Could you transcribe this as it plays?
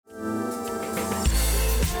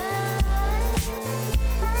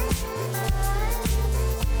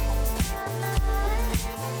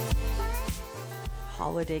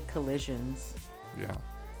everyday collisions. Yeah,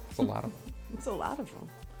 it's a lot of them. It's a lot of them.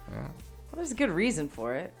 Yeah. Well, there's a good reason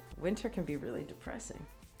for it. Winter can be really depressing.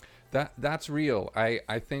 That's real.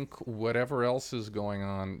 I think whatever else is going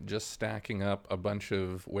on, just stacking up a bunch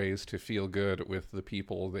of ways to feel good with the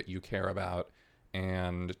people that you care about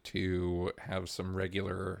and to have some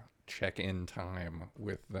regular check-in time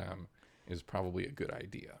with them is probably a good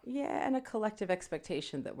idea. Yeah, and a collective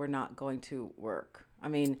expectation that we're not going to work. I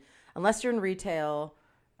mean, unless you're in retail,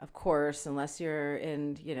 of course, unless you're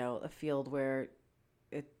in, a field where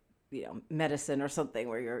medicine or something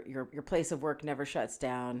where your place of work never shuts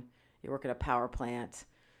down. You work at a power plant,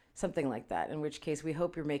 something like that, in which case we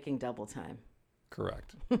hope you're making double time.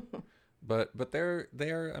 Correct. But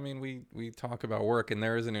there I mean we talk about work, and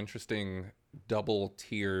there is an interesting double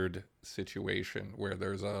tiered situation where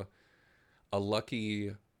there's a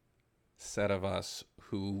lucky set of us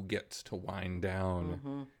who gets to wind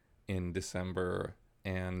down in December,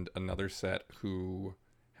 and another set who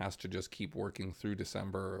has to just keep working through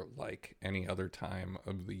December like any other time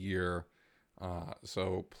of the year.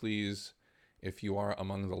 So please, if you are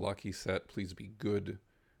among the lucky set, please be good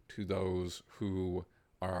to those who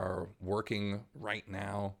are working right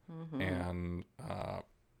now, and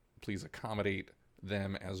please accommodate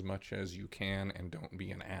them as much as you can, and don't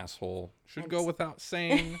be an asshole. Should go without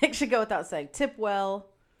saying. It should go without saying. Tip well.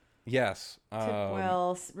 Yes. Tip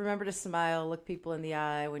well. Remember to smile. Look people in the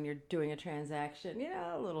eye when you're doing a transaction.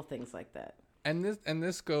 Little things like that. And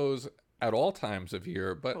this goes at all times of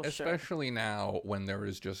year, but Oh, sure. especially now when there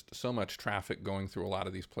is just so much traffic going through a lot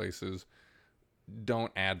of these places.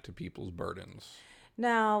 Don't add to people's burdens.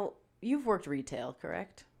 Now, you've worked retail,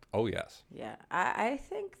 correct? Oh, yes. Yeah. I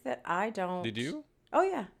think that I don't. Did you? Oh,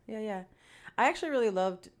 yeah. Yeah. I actually really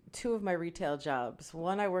loved two of my retail jobs.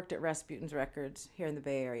 One, I worked at Rasputin's Records here in the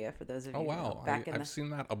Bay Area, for those of you Oh, who know, wow. back in I've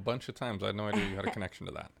seen that a bunch of times. I had no idea you had a connection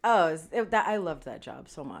to that. Oh, I loved that job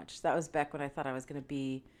so much. That was back when I thought I was going to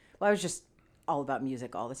be, I was just all about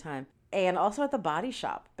music all the time. And also at the Body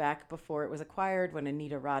Shop, back before it was acquired, when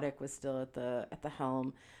Anita Roddick was still at the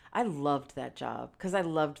helm. I loved that job because I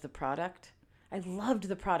loved the product. I loved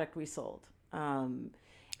the product we sold.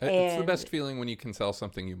 It's the best feeling when you can sell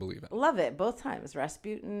something you believe in. Love it both times,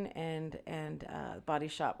 Rasputin and Body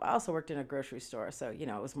Shop. I also worked in a grocery store, so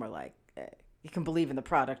it was more like you can believe in the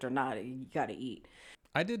product or not. You got to eat.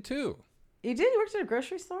 I did too. You did? You worked at a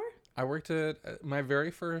grocery store? I worked at my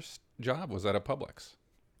very first job was at a Publix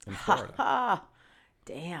in Florida. Ha!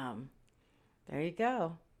 Damn. There you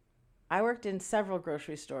go. I worked in several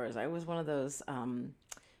grocery stores. I was one of those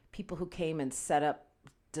people who came and set up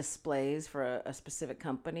displays for a specific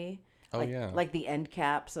company. Oh, yeah. Like the end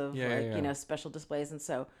caps of special displays. And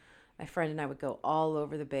so my friend and I would go all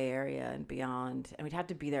over the Bay Area and beyond, and we'd have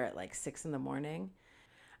to be there at like 6 a.m.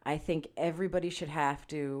 I think everybody should have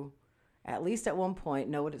to, at least at one point,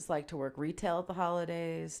 know what it's like to work retail at the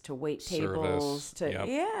holidays, to wait tables,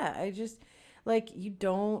 I just, you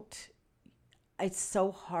don't, it's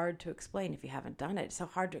so hard to explain if you haven't done it. It's so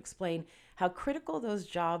hard to explain how critical those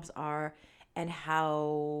jobs are and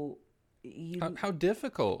how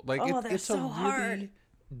difficult. It's so a really hard.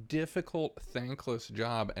 difficult, thankless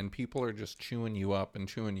job, and people are just chewing you up and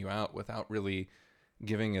chewing you out without really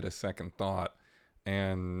giving it a second thought.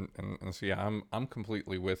 And so yeah, I'm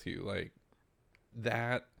completely with you. Like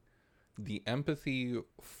that, the empathy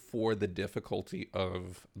for the difficulty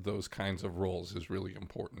of those kinds of roles is really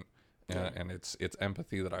important. And it's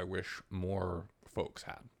empathy that I wish more folks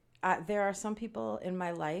had. There are some people in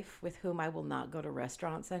my life with whom I will not go to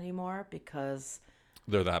restaurants anymore because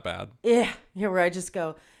they're that bad. Yeah, where I just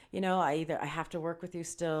go, I have to work with you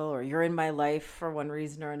still, or you're in my life for one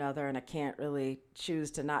reason or another, and I can't really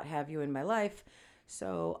choose to not have you in my life.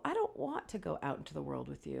 So I don't want to go out into the world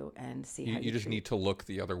with you and see how you just need to look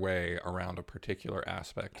the other way around a particular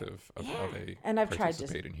aspect of how they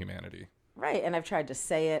participate in humanity. Right, and I've tried to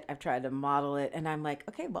say it, I've tried to model it, and I'm like,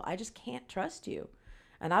 okay, well, I just can't trust you.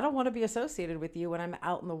 And I don't want to be associated with you when I'm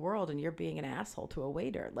out in the world and you're being an asshole to a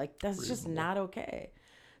waiter. Like, that's just not okay.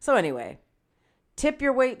 So anyway, tip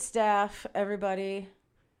your wait staff, everybody.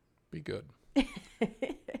 Be good.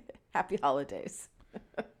 Happy holidays.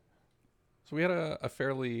 So we had a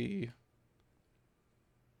fairly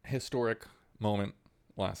historic moment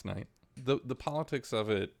last night. The politics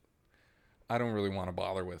of it, I don't really want to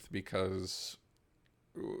bother with because,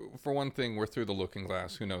 for one thing, we're through the looking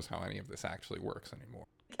glass. Who knows how any of this actually works anymore?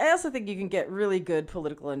 I also think you can get really good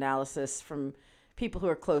political analysis from people who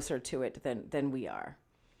are closer to it than we are.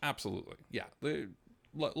 Absolutely. Yeah.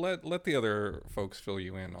 Let the other folks fill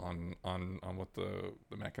you in on what the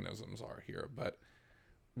mechanisms are here. But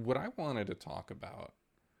what I wanted to talk about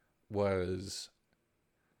was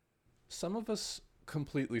some of us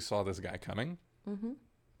completely saw this guy coming, Mm-hmm.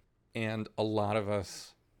 and a lot of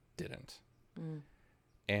us didn't.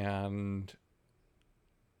 And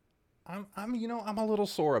I'm a little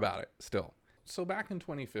sore about it still. So back in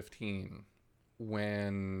 2015,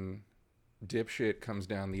 when dipshit comes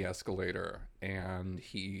down the escalator and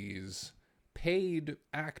he's paid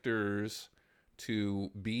actors to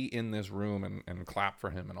be in this room and clap for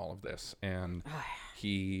him and all of this, and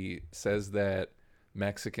he says that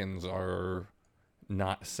Mexicans are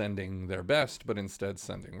not sending their best, but instead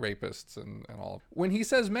sending rapists and all. When he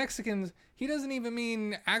says Mexicans, he doesn't even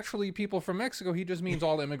mean actually people from Mexico. He just means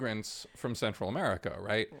all immigrants from Central America,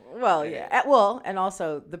 right? Well, yeah. Well, and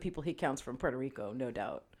also the people he counts from Puerto Rico, no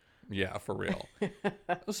doubt. Yeah, for real.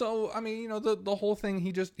 So, I mean, the whole thing,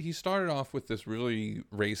 he started off with this really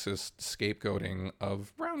racist scapegoating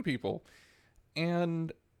of brown people.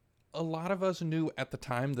 And a lot of us knew at the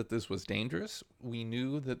time that this was dangerous. We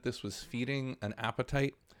knew that this was feeding an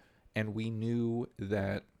appetite, and we knew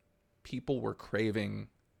that people were craving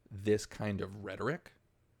this kind of rhetoric.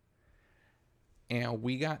 And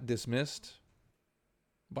we got dismissed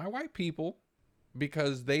by white people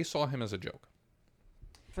because they saw him as a joke.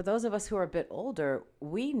 For those of us who are a bit older,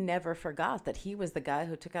 we never forgot that he was the guy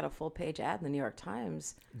who took out a full-page ad in the New York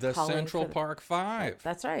Times. The Central Park Five.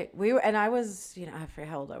 That's right. And I was, I forget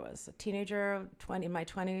how old I was, a teenager, in my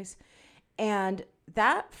 20s. And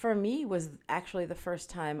that, for me, was actually the first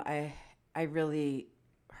time I really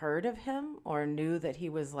heard of him or knew that he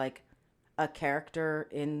was like a character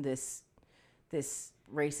in this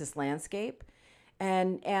racist landscape.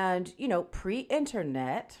 And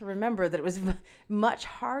pre-internet, remember that it was much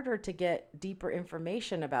harder to get deeper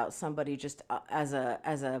information about somebody just as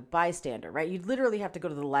a bystander, right? You'd literally have to go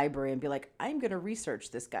to the library and be like, I'm going to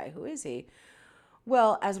research this guy. Who is he?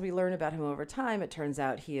 Well, as we learn about him over time, it turns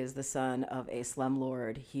out he is the son of a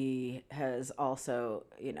slumlord. He has also,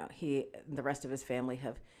 he and the rest of his family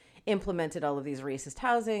have implemented all of these racist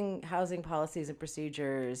housing policies and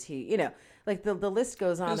procedures. He, like the list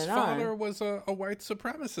goes on His and on. father was a white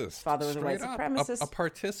supremacist. His father was a white supremacist. A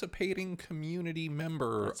participating community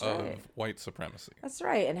member of white supremacy. That's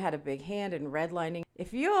right, and had a big hand in redlining.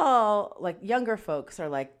 If you all, like younger folks, are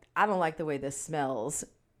like, I don't like the way this smells,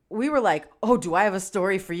 we were like, oh, do I have a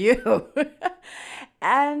story for you?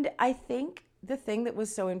 And I think the thing that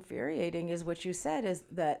was so infuriating is what you said, is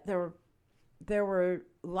that there were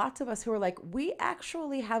lots of us who were like, we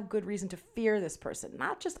actually have good reason to fear this person.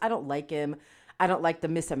 Not just, I don't like him. I don't like the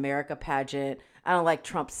Miss America pageant. I don't like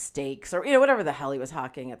Trump's steaks or, whatever the hell he was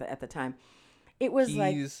hawking at the time. It was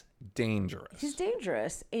he's dangerous. He's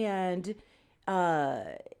dangerous. And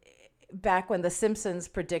back when The Simpsons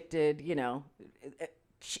predicted,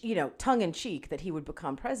 tongue in cheek that he would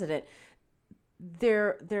become president,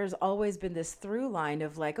 there's always been this through line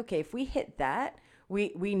of like, okay, if we hit that,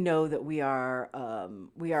 we know that we are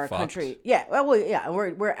a country. Yeah. Well, yeah.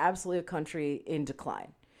 We're absolutely a country in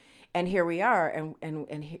decline. And here we are.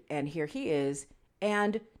 And here he is.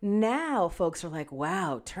 And now folks are like,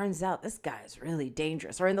 wow, turns out this guy is really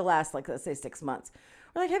dangerous. Or in the last, like, let's say 6 months,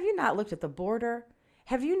 we're like, have you not looked at the border?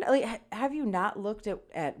 Have you not looked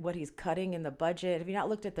at what he's cutting in the budget? Have you not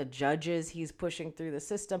looked at the judges he's pushing through the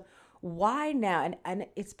system? Why now? And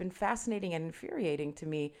it's been fascinating and infuriating to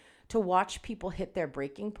me to watch people hit their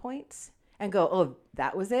breaking points and go, oh,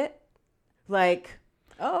 that was it? Like,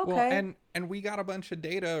 oh, okay. Well, and we got a bunch of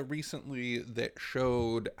data recently that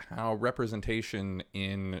showed how representation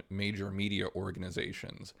in major media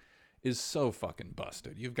organizations is so fucking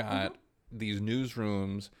busted. You've got these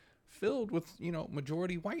newsrooms filled with,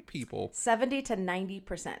 majority white people. 70 to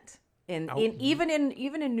 90%. Even in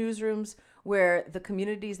newsrooms where the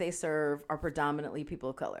communities they serve are predominantly people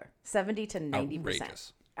of color. 70 to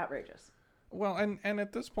 90%. Outrageous. Well, and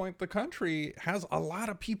at this point, the country has a lot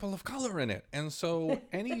of people of color in it. And so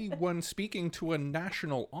anyone speaking to a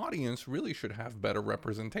national audience really should have better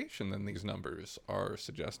representation than these numbers are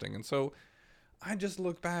suggesting. And so I just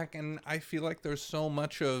look back and I feel like there's so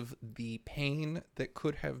much of the pain that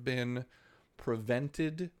could have been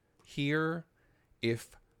prevented here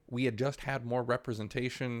if we had just had more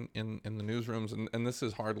representation in the newsrooms. And this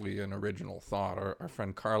is hardly an original thought. Our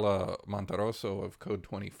friend Carla Monteroso of Code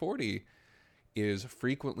 2040 is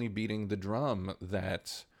frequently beating the drum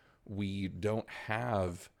that we don't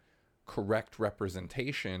have correct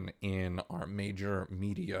representation in our major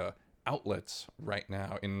media outlets right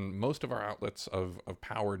now, in most of our outlets of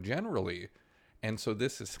power generally. And so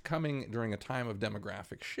this is coming during a time of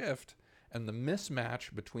demographic shift, and the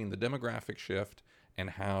mismatch between the demographic shift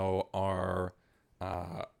and how our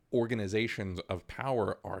organizations of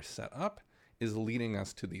power are set up is leading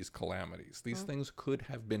us to these calamities. These things could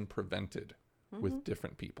have been prevented with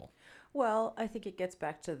different people. Well, I think it gets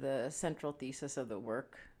back to the central thesis of the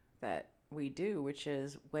work that we do, which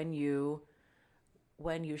is when you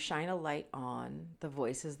shine a light on the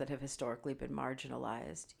voices that have historically been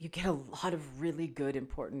marginalized, you get a lot of really good,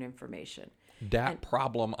 important information.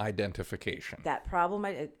 Problem identification.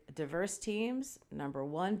 Diverse teams, number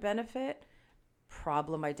one benefit,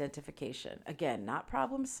 problem identification. Again, not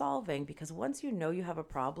problem solving, because once you know you have a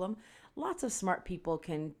problem, lots of smart people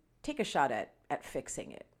can take a shot at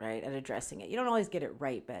fixing it, right? At addressing it. You don't always get it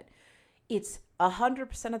right, but it's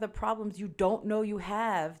 100% of the problems you don't know you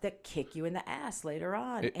have that kick you in the ass later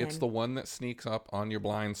on. It's the one that sneaks up on your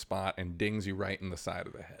blind spot and dings you right in the side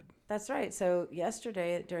of the head. That's right. So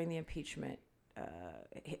yesterday during the impeachment,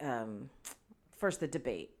 first the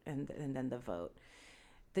debate and then the vote,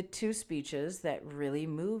 the two speeches that really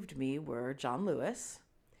moved me were John Lewis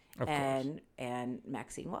and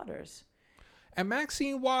Maxine Waters. And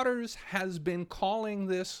Maxine Waters has been calling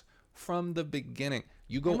this from the beginning.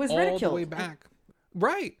 You go all ridiculed. The way back.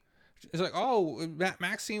 Right. It's like, oh,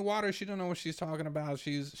 Maxine Waters, she don't know what she's talking about.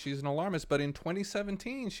 She's an alarmist. But in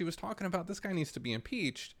 2017, she was talking about this guy needs to be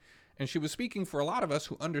impeached. And she was speaking for a lot of us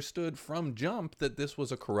who understood from jump that this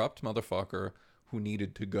was a corrupt motherfucker who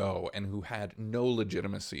needed to go and who had no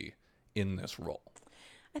legitimacy in this role.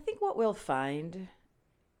 I think what we'll find,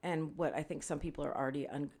 and what I think some people are already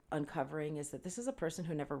uncovering, is that this is a person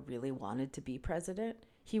who never really wanted to be president.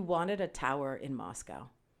 He wanted a tower in Moscow.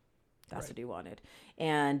 That's what he wanted.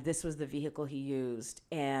 And this was the vehicle he used.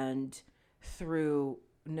 And through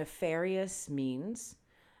nefarious means,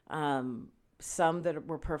 some that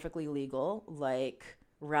were perfectly legal, like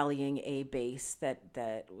rallying a base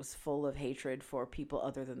that was full of hatred for people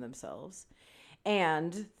other than themselves,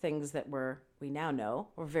 and things that we now know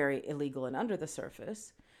were very illegal and under the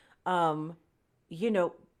surface, has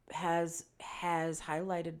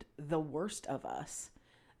highlighted the worst of us,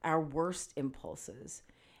 our worst impulses.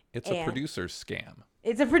 It's a producer's scam.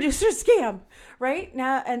 It's a producer's scam, right?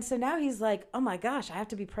 Now he's like, oh my gosh, I have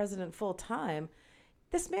to be president full time.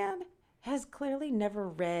 This man has clearly never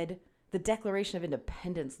read the Declaration of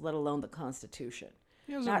Independence, let alone the Constitution.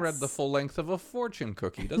 He hasn't read the full length of a fortune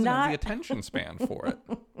cookie. He doesn't have the attention span for it.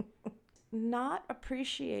 Not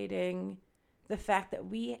appreciating the fact that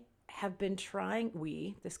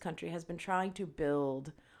this country has been trying to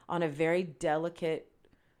build on very delicate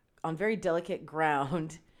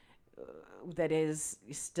ground that is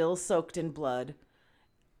still soaked in blood,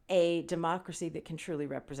 a democracy that can truly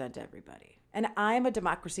represent everybody. And I'm a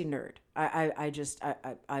democracy nerd.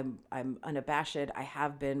 I'm unabashed. I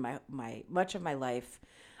have been my much of my life.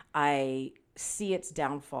 I see its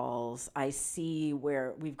downfalls. I see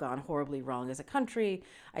where we've gone horribly wrong as a country.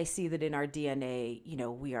 I see that in our DNA,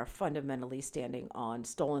 we are fundamentally standing on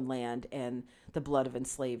stolen land and the blood of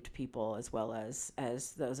enslaved people, as well as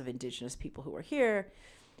those of indigenous people who are here.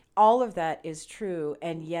 All of that is true,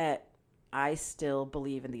 and yet I still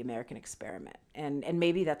believe in the American experiment. And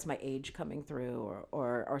maybe that's my age coming through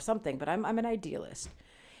or something, but I'm an idealist.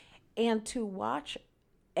 And to watch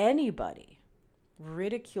anybody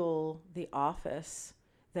ridicule the office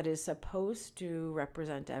that is supposed to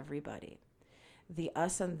represent everybody, the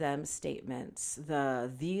us and them statements,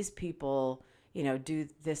 these people, do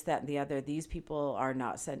this, that, and the other, these people are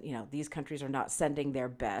not these countries are not sending their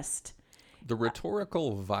best. The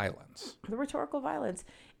rhetorical violence.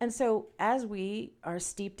 And so as we are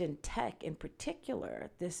steeped in tech in particular,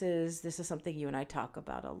 this is something you and I talk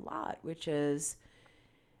about a lot, which is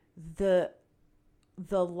the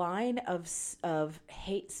line of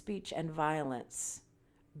hate speech and violence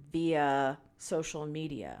via social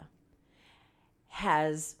media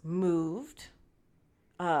has moved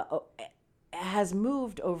over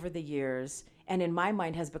the years, and in my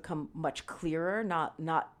mind has become much clearer, not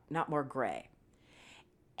more gray.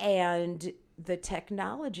 And the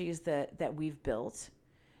technologies that we've built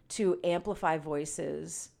to amplify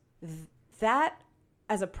voices, that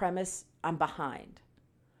as a premise, I'm behind.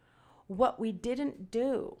 What we didn't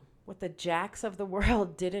do, what the Jacks of the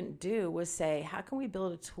world didn't do, was say, how can we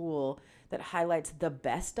build a tool that highlights the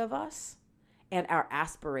best of us and our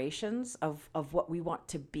aspirations of what we want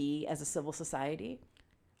to be as a civil society?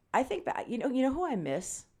 I think that, you know who I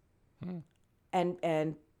miss?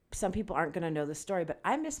 And some people aren't going to know the story, but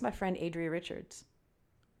I miss my friend Adria Richards.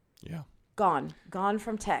 Yeah. Gone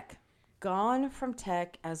from tech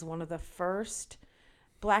as one of the first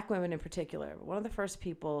Black women in particular, one of the first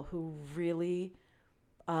people who really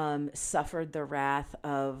suffered the wrath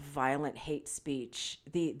of violent hate speech,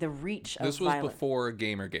 the reach of violence. This was before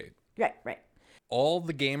Gamergate. Right. all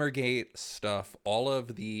the Gamergate stuff, all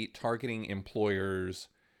of the targeting employers,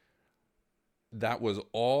 that was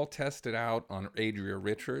all tested out on Adria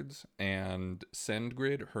Richards, and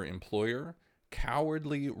SendGrid, her employer,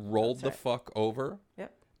 cowardly rolled the fuck over.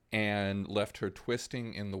 Yep. And left her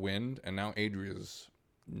twisting in the wind, and now Adria's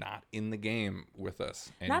not in the game with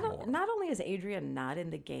us anymore. Not only is Adria not in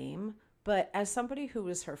the game, but as somebody who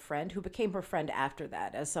was her friend, who became her friend after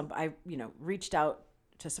that, I reached out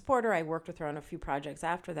to support her. I worked with her on a few projects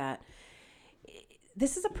after that.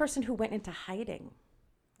 This is a person who went into hiding.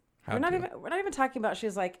 We're not even talking about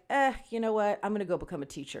she's like, you know what? I'm going to go become a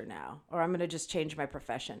teacher now, or I'm going to just change my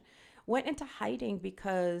profession. Went into hiding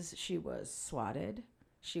because she was swatted.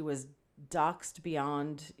 She was doxxed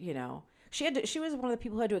beyond, she was one of the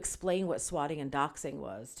people who had to explain what swatting and doxing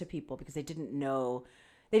was to people because they didn't know,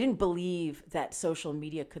 they didn't believe that social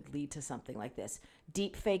media could lead to something like this.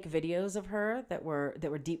 Deep fake videos of her that were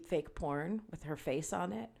deep fake porn with her face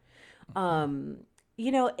on it.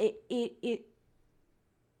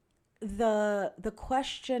 The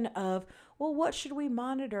question of, well, what should we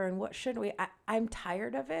monitor and what shouldn't we? I'm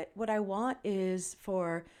tired of it. What I want is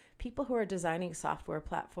for people who are designing software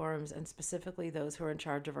platforms, and specifically those who are in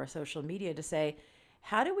charge of our social media, to say,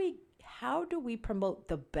 how do we promote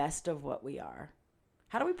the best of what we are?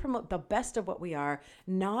 How do we promote the best of what we are,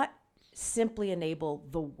 not simply enable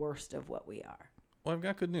the worst of what we are? Well, I've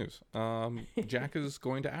got good news. Jack is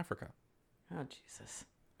going to Africa. Oh, Jesus.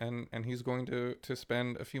 And he's going to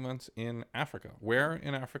spend a few months in Africa. Where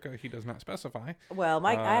in Africa, he does not specify. Well,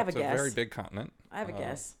 Mike, I have a guess. It's a very big continent. I have a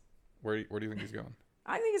guess. Where do you think he's going?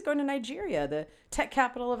 I think he's going to Nigeria, the tech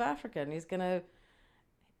capital of Africa, and he's gonna.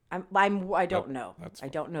 I don't know. I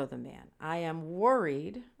don't know the man. I am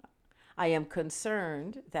worried. I am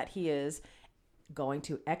concerned that he is going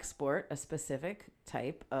to export a specific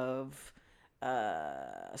type of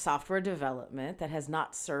software development that has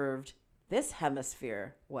not served this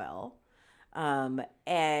hemisphere well.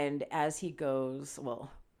 And as he goes,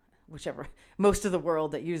 whichever, most of the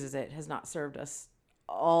world that uses it has not served us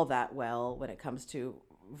all that well when it comes to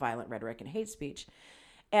violent rhetoric and hate speech.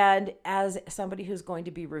 And as somebody who's going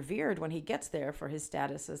to be revered when he gets there for his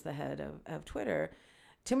status as the head of Twitter,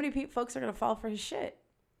 too many folks are going to fall for his shit.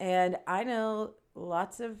 And I know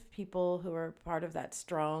lots of people who are part of that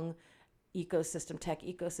strong ecosystem, tech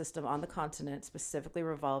ecosystem on the continent, specifically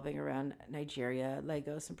revolving around Nigeria,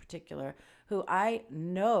 Lagos in particular, who I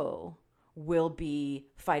know will be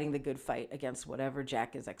fighting the good fight against whatever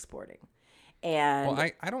Jack is exporting.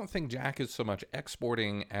 And I don't think Jack is so much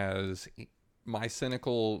exporting as my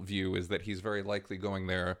cynical view is that he's very likely going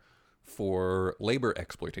there for labor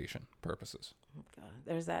exploitation purposes. Oh God,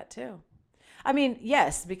 there's that too. I mean,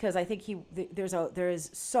 yes, because I think there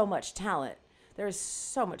is so much talent. There is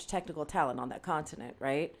so much technical talent on that continent,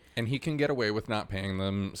 right? And he can get away with not paying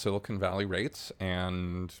them Silicon Valley rates,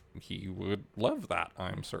 and he would love that,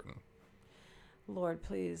 I'm certain. Lord,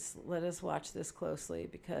 please let us watch this closely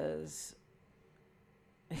because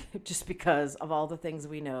just because of all the things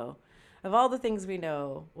we know. Of all the things we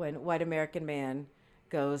know, when white American man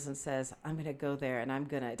goes and says, I'm going to go there and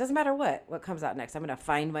it doesn't matter what comes out next. I'm going to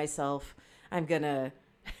find myself. I'm going to,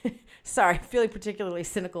 sorry, I'm feeling particularly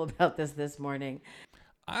cynical about this morning.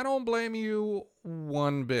 I don't blame you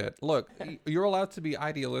one bit. Look, you're allowed to be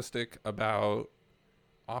idealistic about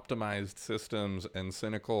optimized systems and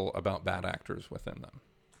cynical about bad actors within them.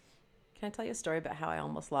 Can I tell you a story about how I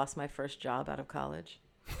almost lost my first job out of college?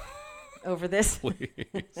 Over this?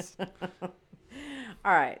 Please.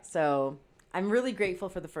 All right. So I'm really grateful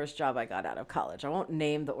for the first job I got out of college. I won't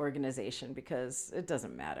name the organization because it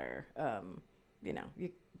doesn't matter.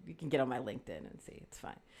 You can get on my LinkedIn and see. It's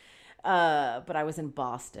fine. But I was in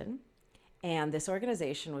Boston, and this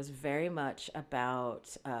organization was very much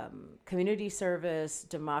about community service,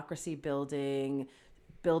 democracy building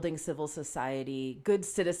civil society, good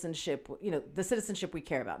citizenship, the citizenship we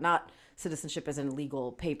care about, not citizenship as in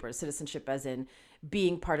legal papers, citizenship as in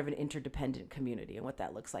being part of an interdependent community and what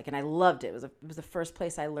that looks like. And I loved it. It was the first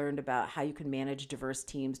place I learned about how you can manage diverse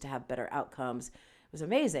teams to have better outcomes. It was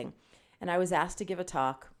amazing. And I was asked to give a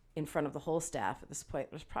talk in front of the whole staff. At this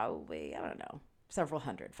point, there's probably, I don't know, several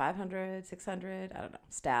hundred, 500, 600, I don't know,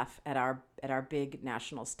 staff at our big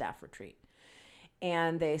national staff retreat.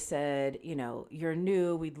 And they said, you're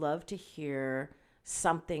new. We'd love to hear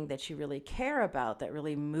something that you really care about, that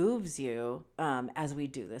really moves you as we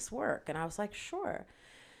do this work. And I was like, sure.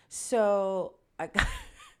 So I'm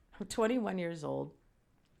 21 years old,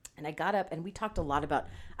 and I got up and we talked a lot about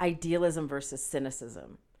idealism versus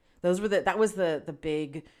cynicism. That was the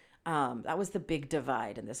big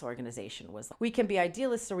divide in this organization, was we can be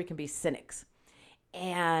idealists or we can be cynics.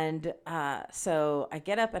 And so I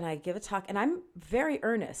get up and I give a talk, and I'm very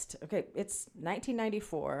earnest. Okay, it's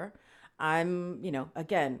 1994. I'm,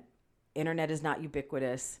 again, internet is not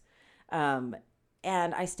ubiquitous. And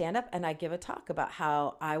I stand up and I give a talk about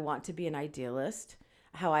how I want to be an idealist,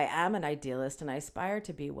 how I am an idealist and I aspire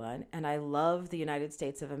to be one. And I love the United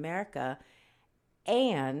States of America.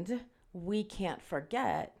 And we can't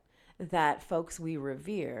forget that folks we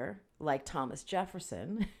revere, like Thomas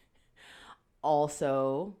Jefferson,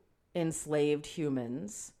 also enslaved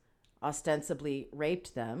humans, ostensibly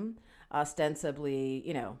raped them, ostensibly,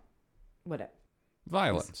 whatever.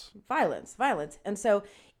 Violence. And so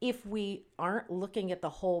if we aren't looking at the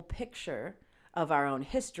whole picture of our own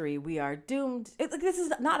history, we are doomed. This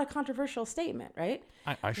is not a controversial statement, right?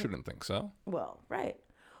 I shouldn't think so. Well, right.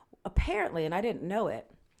 Apparently, and I didn't know it,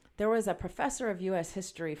 there was a professor of U.S.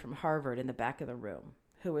 history from Harvard in the back of the room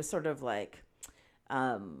who was sort of like,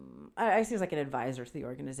 I see, like an advisor to the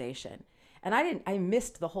organization. And I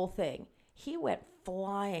missed the whole thing. He went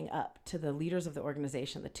flying up to the leaders of the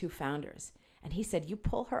organization, the two founders. And he said, you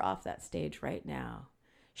pull her off that stage right now.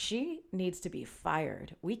 She needs to be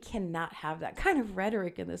fired. We cannot have that kind of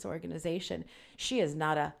rhetoric in this organization. She is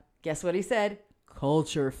not a, guess what he said?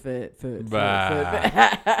 Culture fit. Now,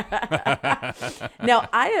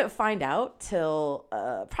 I didn't find out till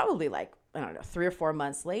probably 3 or 4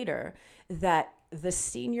 months later that the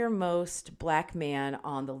senior most black man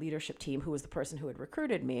on the leadership team, who was the person who had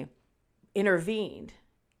recruited me, intervened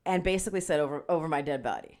and basically said over my dead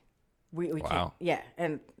body. We wow. Can't, yeah,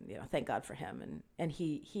 and thank God for him, and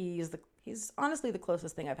he's honestly the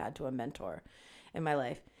closest thing I've had to a mentor in my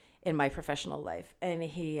life, in my professional life, and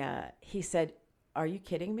he said, "Are you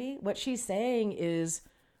kidding me? What she's saying is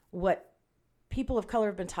what people of color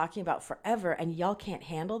have been talking about forever, and y'all can't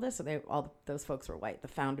handle this." And all those folks were white, the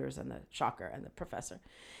founders and the shocker and the professor.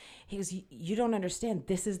 He goes, you don't understand.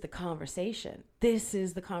 This is the conversation. This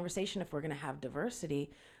is the conversation. If we're going to have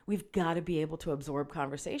diversity, we've got to be able to absorb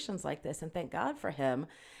conversations like this. And thank God for him.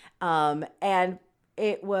 And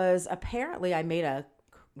it was apparently, I made a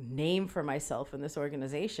name for myself in this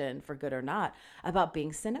organization, for good or not, about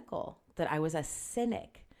being cynical, that I was a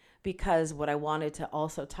cynic. Because what I wanted to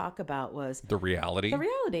also talk about was the reality.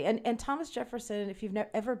 And Thomas Jefferson, if you've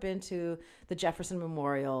ever been to the Jefferson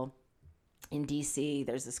Memorial in DC,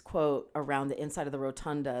 there's this quote around the inside of the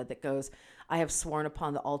rotunda that goes, "I have sworn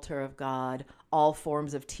upon the altar of God all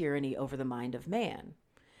forms of tyranny over the mind of man."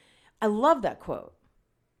 I love that quote.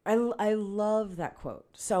 I love that quote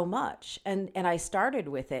so much. And I started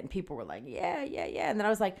with it and people were like, yeah. And then I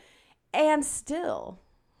was like, and still,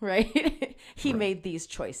 right? He made these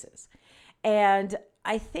choices. And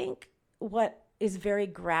I think what is very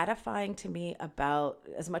gratifying to me about,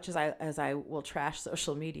 as much as I will trash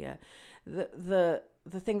social media, the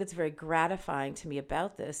thing that's very gratifying to me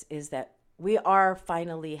about this is that we are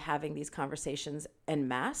finally having these conversations en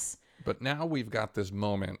masse. But now we've got this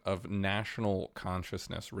moment of national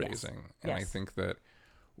consciousness raising. Yes. And I think that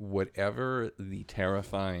whatever the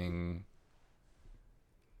terrifying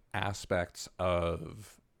aspects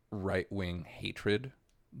of right-wing hatred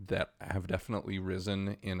that have definitely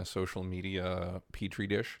risen in a social media petri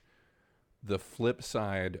dish, the flip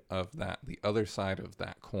side of that, the other side of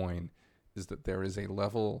that coin, is that there is a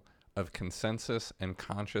level of consensus and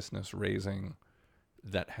consciousness raising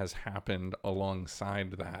that has happened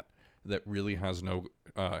alongside that really has no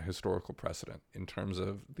historical precedent in terms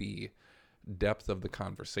of the depth of the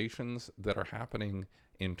conversations that are happening,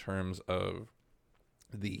 in terms of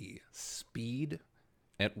the speed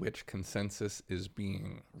at which consensus is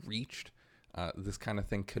being reached. This kind of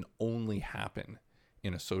thing can only happen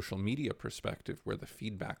in a social media perspective, where the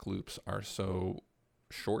feedback loops are so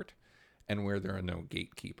short and where there are no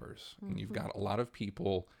gatekeepers. Mm-hmm. And you've got a lot of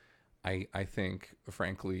people, I think,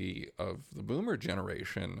 frankly, of the boomer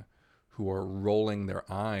generation, who are rolling their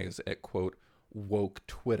eyes at, quote, woke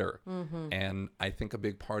Twitter. Mm-hmm. And I think a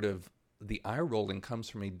big part of the eye rolling comes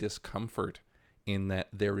from a discomfort in that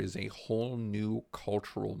there is a whole new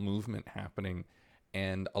cultural movement happening,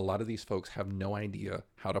 and a lot of these folks have no idea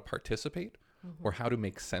how to participate mm-hmm. or how to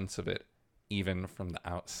make sense of it, even from the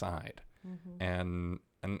outside. Mm-hmm. And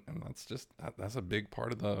that's a big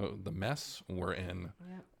part of the mess we're in.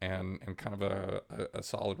 Yeah. And kind of a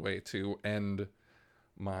solid way to end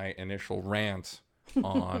my initial rant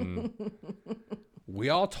on we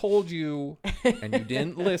all told you and you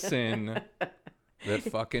didn't listen that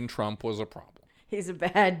fucking Trump was a problem. He's a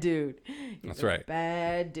bad dude. That's right.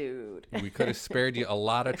 Bad dude. We could have spared you a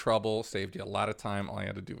lot of trouble, saved you a lot of time. All you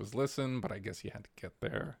had to do was listen, but I guess you had to get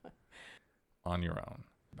there on your own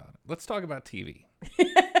about it. Let's talk about TV.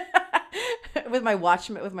 with my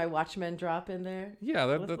Watchmen drop in there. Yeah,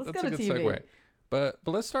 that's a good segue. But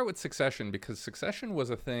let's start with Succession, because Succession was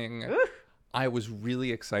a thing. Ooh. I was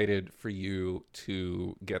really excited for you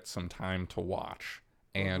to get some time to watch.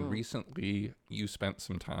 And recently you spent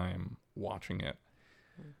some time watching it.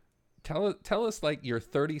 Tell us like your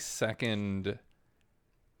 30-second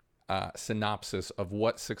synopsis of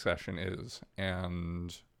what Succession is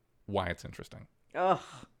and why it's interesting. Oh,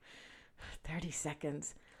 30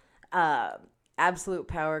 seconds. Absolute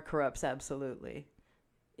power corrupts absolutely.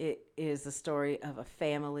 It is the story of a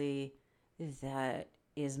family that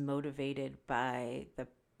is motivated by the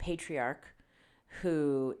patriarch,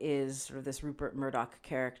 who is sort of this Rupert Murdoch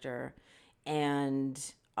character. And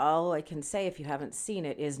all I can say, if you haven't seen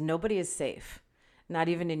it, is nobody is safe, not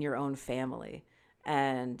even in your own family.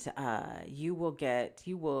 And you will get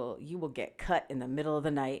cut in the middle of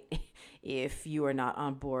the night if you are not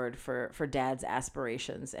on board for Dad's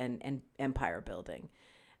aspirations and empire building.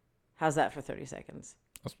 How's that for 30 seconds?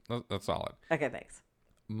 That's solid. Okay, thanks.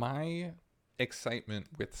 My excitement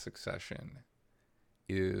with Succession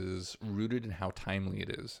is rooted in how timely it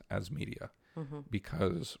is as media,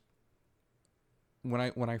 because when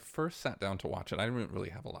I first sat down to watch it, I didn't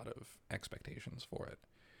really have a lot of expectations for it.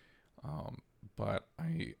 But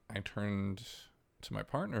I turned to my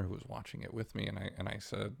partner who was watching it with me, and I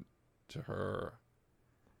said to her,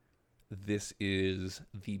 "This is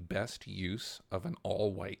the best use of an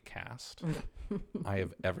all-white cast I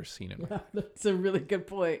have ever seen in my life." That's a really good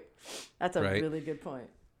point. That's a really good point.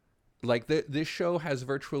 Like this show has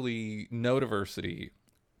virtually no diversity,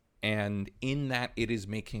 and in that it is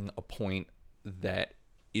making a point that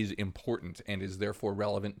is important and is therefore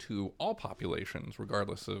relevant to all populations,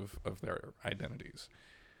 regardless of their identities.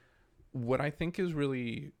 What I think is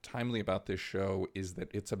really timely about this show is that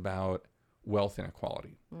it's about wealth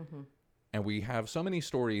inequality. And we have so many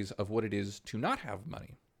stories of what it is to not have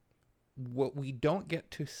money. What we don't get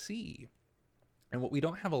to see, and what we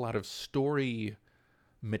don't have a lot of story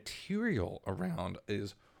material around,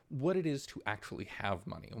 is what it is to actually have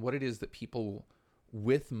money, and what it is that people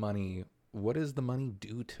with money, what does the money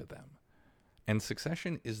do to them? And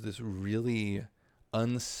Succession is this really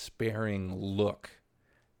unsparing look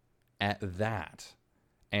at that,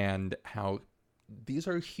 and how these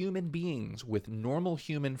are human beings with normal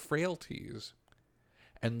human frailties.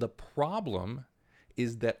 And the problem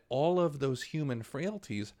is that all of those human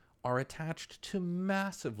frailties are attached to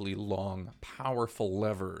massively long, powerful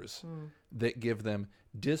levers that give them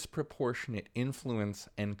disproportionate influence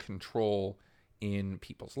and control in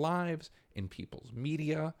people's lives, in people's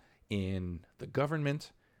media, in the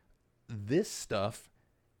government. This stuff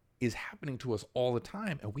is happening to us all the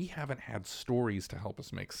time, and we haven't had stories to help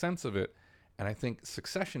us make sense of it. And I think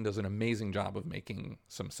Succession does an amazing job of making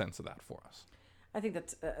some sense of that for us. I think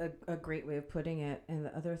that's a great way of putting it. And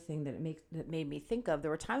the other thing that made me think of,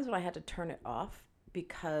 there were times when I had to turn it off,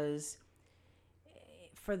 because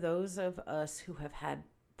for those of us who have had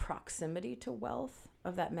proximity to wealth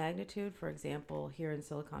of that magnitude, for example, here in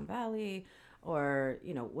Silicon Valley, or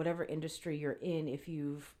whatever industry you're in, if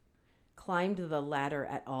you've climbed the ladder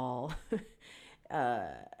at all, I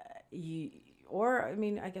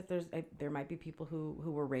guess there might be people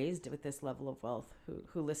who were raised with this level of wealth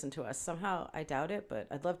who listen to us. Somehow I doubt it, but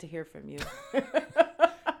I'd love to hear from you.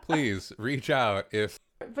 Please reach out if.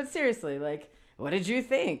 But seriously, like, what did you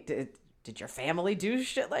think? Did your family do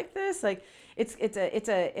shit like this? Like, it's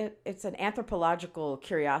an anthropological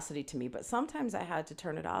curiosity to me. But sometimes I had to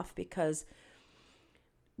turn it off, because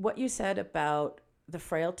what you said about the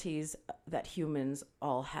frailties that humans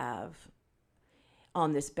all have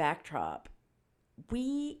on this backdrop,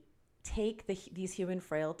 we take these human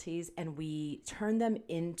frailties and we turn them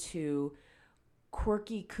into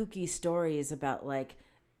quirky, kooky stories about like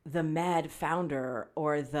the mad founder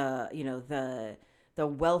or the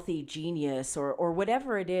wealthy genius or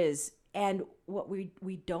whatever it is. And what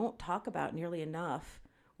we don't talk about nearly enough,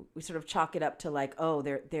 we sort of chalk it up to like, oh,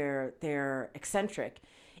 they're eccentric,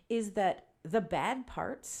 is that the bad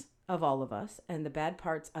parts of all of us and the bad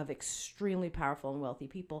parts of extremely powerful and wealthy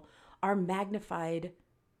people are magnified.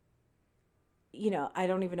 I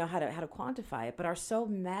don't even know how to quantify it, but are so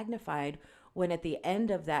magnified when at the end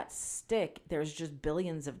of that stick, there's just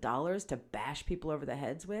billions of dollars to bash people over the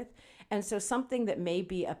heads with. And so something that may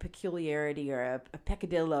be a peculiarity or a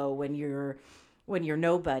peccadillo when you're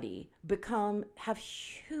nobody have a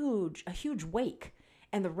huge wake,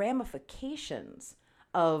 and the ramifications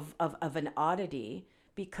of an oddity,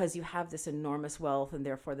 because you have this enormous wealth and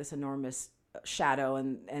therefore this enormous shadow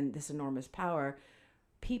and this enormous power.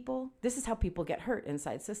 This is how people get hurt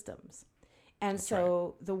inside systems. And That's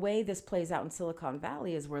so right. The way this plays out in Silicon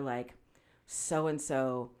Valley is we're like, so and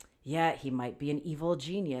so, yeah, he might be an evil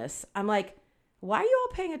genius. I'm like, why are you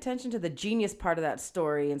all paying attention to the genius part of that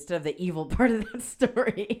story instead of the evil part of that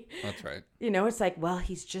story? That's right. It's like, well,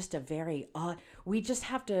 he's just a very odd. We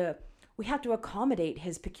have to accommodate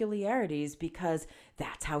his peculiarities because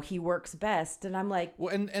that's how he works best. And I'm like,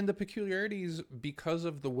 well, and the peculiarities, because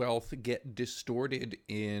of the wealth, get distorted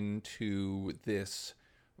into this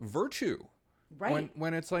virtue. right.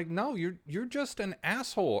 When it's like, no, you're just an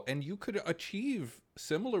asshole, and you could achieve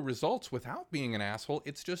similar results without being an asshole.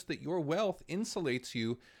 It's just that your wealth insulates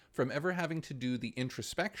you from ever having to do the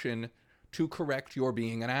introspection to correct your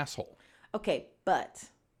being an asshole. Okay, but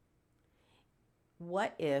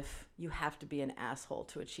what if you have to be an asshole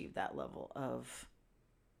to achieve that level of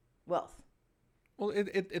wealth? Well,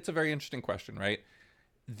 it's a very interesting question, right?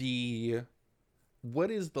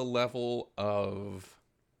 What is the level of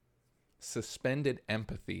suspended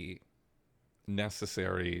empathy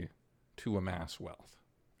necessary to amass wealth?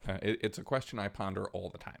 It's a question I ponder all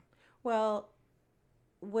the time. Well,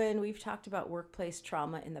 when we've talked about workplace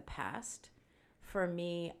trauma in the past, for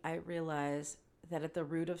me, I realize that at the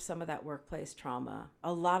root of some of that workplace trauma,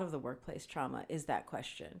 a lot of the workplace trauma is that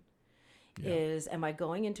question. Yeah. Is, am I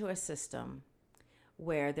going into a system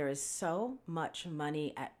where there is so much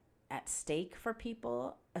money at stake for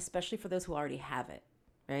people, especially for those who already have it,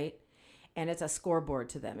 right? And it's a scoreboard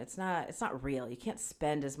to them. It's not real. You can't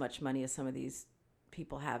spend as much money as some of these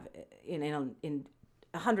people have in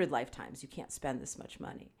 100 lifetimes. You can't spend this much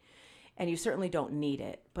money. And you certainly don't need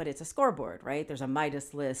it, but it's a scoreboard, right? There's a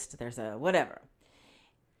Midas list, there's a whatever.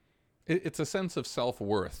 It's a sense of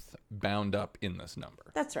self-worth bound up in this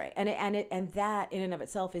number. That's right. And that in and of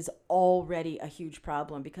itself is already a huge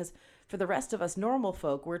problem, because for the rest of us normal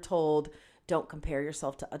folk, we're told don't compare your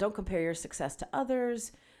success to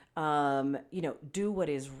others. Do what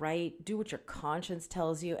is right, do what your conscience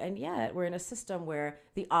tells you. And yet we're in a system where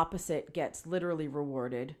the opposite gets literally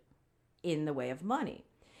rewarded in the way of money.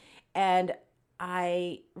 And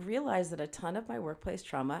I realize that a ton of my workplace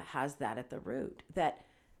trauma has that at the root, that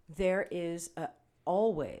there is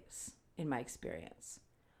always, in my experience,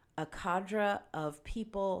 a cadre of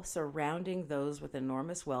people surrounding those with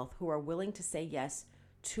enormous wealth who are willing to say yes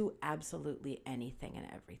to absolutely anything and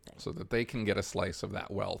everything, so that they can get a slice of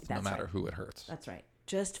that wealth. That's no matter right. Who it hurts. That's right.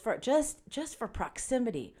 Just for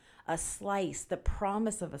proximity, a slice, the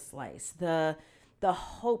promise of a slice, the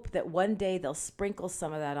hope that one day they'll sprinkle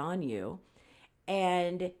some of that on you.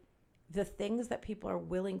 And the things that people are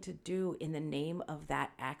willing to do in the name of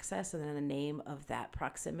that access and in the name of that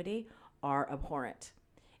proximity are abhorrent.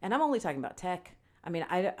 And I'm only talking about tech. I mean,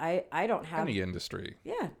 I don't have any industry.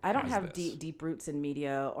 Yeah, I don't have deep roots in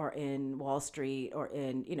media or in Wall Street or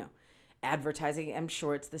in advertising. I'm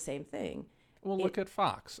sure it's the same thing. Well, look at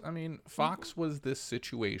Fox. I mean, Fox was this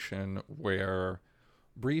situation where,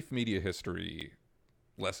 brief media history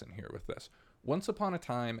lesson here with this. Once upon a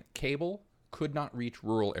time, cable could not reach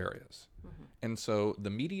rural areas. Mm-hmm. And so the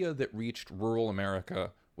media that reached rural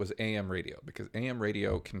America was AM radio, because AM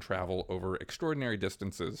radio can travel over extraordinary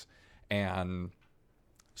distances. And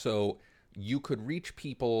so you could reach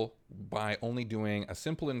people by only doing a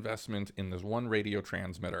simple investment in this one radio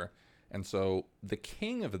transmitter. And so the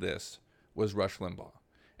king of this was Rush Limbaugh.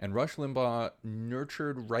 And Rush Limbaugh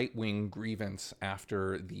nurtured right-wing grievance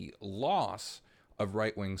after the loss of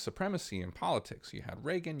right-wing supremacy in politics. You had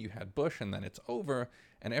Reagan, you had Bush, and then it's over,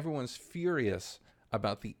 and everyone's furious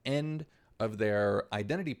about the end of their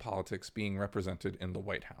identity politics being represented in the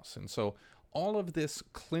White House. And so all of this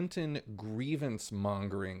Clinton grievance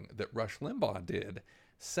mongering that Rush Limbaugh did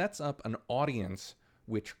sets up an audience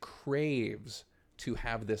which craves to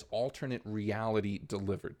have this alternate reality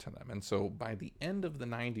delivered to them. And so by the end of the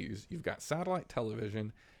 90s, you've got satellite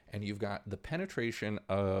television and you've got the penetration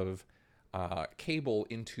of cable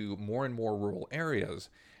into more and more rural areas.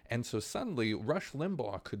 And so suddenly Rush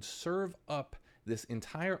Limbaugh could serve up this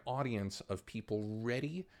entire audience of people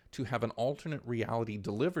ready to have an alternate reality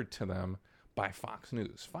delivered to them by Fox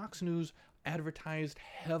News. Fox News advertised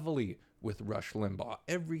heavily with Rush Limbaugh.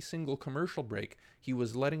 Every single commercial break, he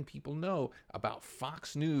was letting people know about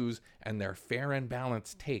Fox News and their fair and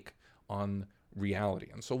balanced take on reality.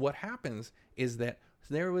 And so what happens is that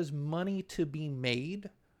there was money to be made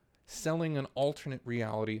selling an alternate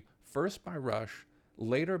reality, first by Rush,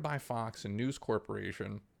 later by Fox and News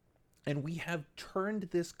Corporation. And we have turned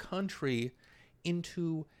this country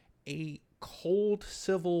into a cold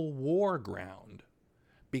civil war ground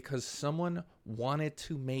because someone wanted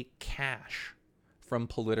to make cash from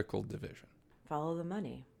political division. Follow the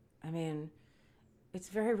money. I mean, it's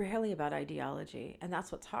very rarely about ideology. And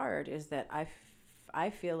that's what's hard, is that I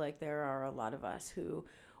feel like there are a lot of us who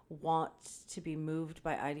want to be moved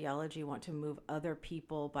by ideology, want to move other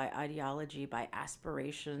people by ideology, by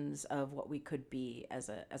aspirations of what we could be as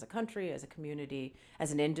a country, as a community,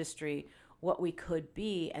 as an industry, what we could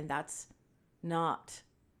be. And that's not,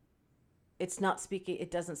 it's not speaking,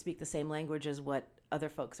 it doesn't speak the same language as what other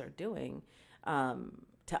folks are doing,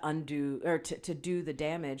 to undo or to do the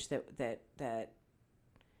damage that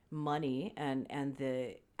money and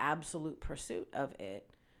the absolute pursuit of it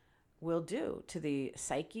will do to the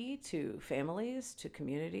psyche, to families, to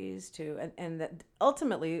communities, and that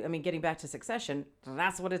ultimately, I mean, getting back to Succession,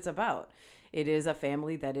 that's what it's about. It is a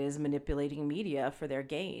family that is manipulating media for their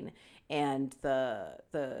gain, and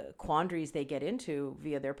the quandaries they get into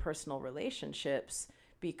via their personal relationships,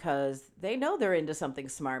 because they know they're into something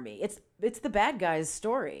smarmy. It's the bad guy's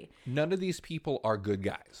story. None of these people are good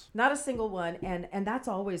guys. Not a single one, and that's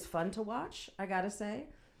always fun to watch, I gotta say.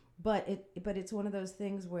 But it's one of those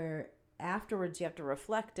things where afterwards you have to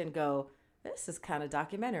reflect and go, this is kind of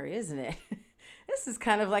documentary, isn't it? This is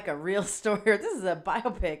kind of like a real story. This is a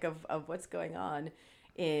biopic of what's going on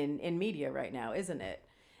in media right now, isn't it?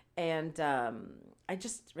 And I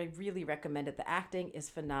really recommend it. The acting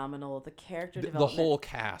is phenomenal. The character development. The whole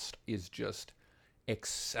cast is just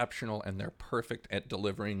exceptional, and they're perfect at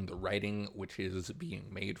delivering the writing which is being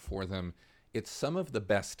made for them. It's some of the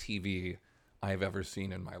best TV I've ever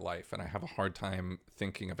seen in my life, and I have a hard time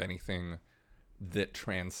thinking of anything that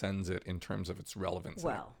transcends it in terms of its relevance.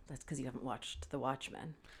 Well, that's because you haven't watched The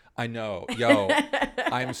Watchmen. I know. Yo,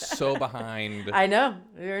 I'm so behind. I know.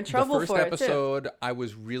 You're in trouble for it, The first episode, I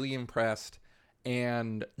was really impressed,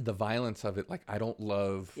 and the violence of it, like, I don't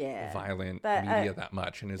love violent media that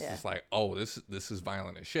much, and it's just like, oh, this is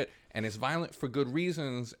violent as shit, and it's violent for good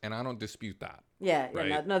reasons, and I don't dispute that. Yeah,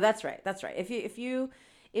 right? No, that's right. That's right.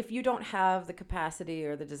 If you don't have the capacity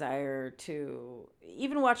or the desire to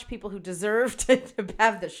even watch people who deserve to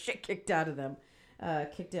have the shit kicked out of them,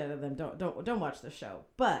 don't watch the show.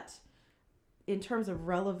 But in terms of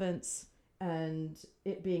relevance and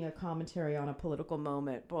it being a commentary on a political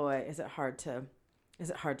moment, boy, is it hard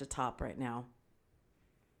to top right now.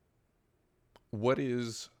 What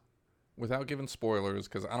is, without giving spoilers,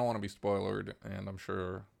 because I don't want to be spoilered, and I'm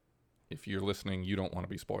sure if you're listening, you don't want to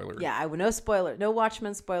be spoiled. Yeah, no spoiler. No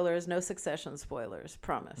Watchmen spoilers, no Succession spoilers.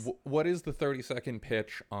 Promise. What is the 30-second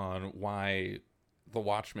pitch on why The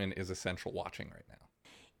Watchmen is essential watching right now?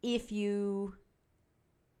 If you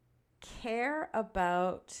care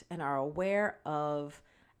about and are aware of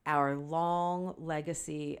our long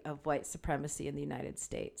legacy of white supremacy in the United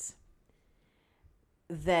States,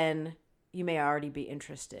 then you may already be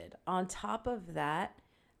interested. On top of that,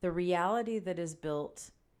 the reality that is built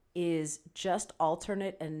is just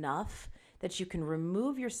alternate enough that you can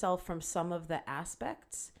remove yourself from some of the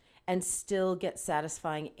aspects and still get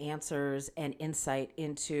satisfying answers and insight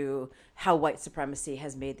into how white supremacy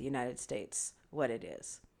has made the United States what it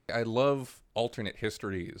is. I love alternate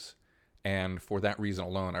histories, and for that reason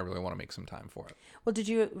alone, I really want to make some time for it. Well, did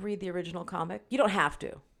you read the original comic? You don't have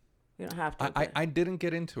to. You don't have to. I didn't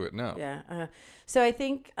get into it, no. Yeah. So I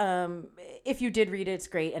think if you did read it, it's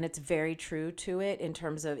great, and it's very true to it in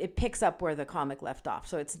terms of it picks up where the comic left off.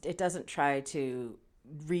 So it doesn't try to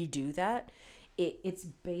redo that. It's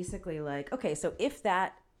basically like, okay, so if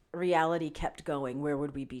that reality kept going, where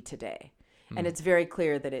would we be today? And it's very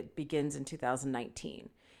clear that it begins in 2019,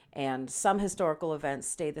 and some historical events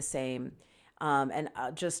stay the same. And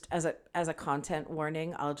just as a content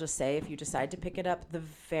warning, I'll just say, if you decide to pick it up, the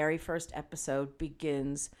very first episode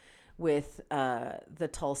begins with the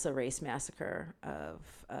Tulsa Race Massacre of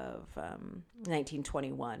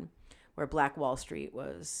 1921, where Black Wall Street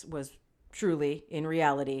was truly, in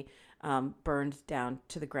reality, burned down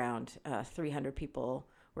to the ground. 300 people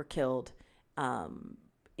were killed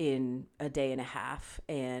in a day and a half,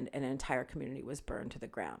 and an entire community was burned to the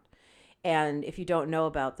ground. And if you don't know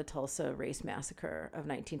about the Tulsa Race Massacre of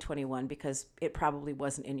 1921, because it probably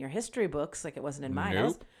wasn't in your history books, like it wasn't in mine.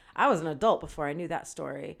 Nope. I was an adult before I knew that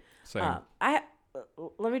story. Same.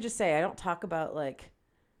 Let me just say, I don't talk about like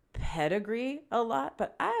pedigree a lot,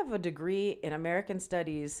 but I have a degree in American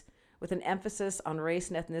Studies with an emphasis on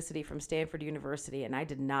race and ethnicity from Stanford University, and I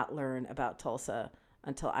did not learn about Tulsa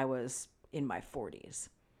until I was in my 40s.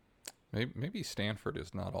 Maybe Stanford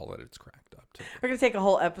is not all that it's cracked up to. We're gonna take a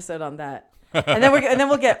whole episode on that, and then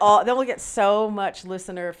we'll get so much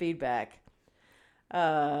listener feedback.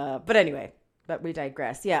 But anyway, but we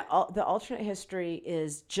digress. Yeah, the alternate history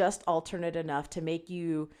is just alternate enough to make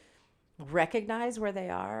you recognize where they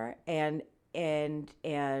are and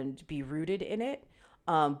be rooted in it.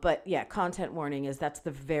 But yeah, content warning is that's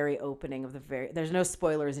the very opening of there's no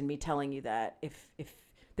spoilers in me telling you that. If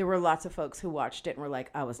there were lots of folks who watched it and were like,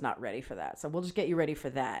 I was not ready for that. So we'll just get you ready for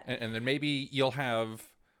that. And then maybe you'll have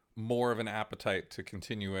more of an appetite to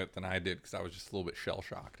continue it than I did, because I was just a little bit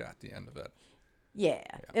shell-shocked at the end of it. Yeah.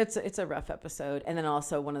 It's a rough episode. And then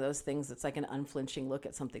also one of those things that's like an unflinching look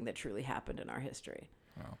at something that truly happened in our history.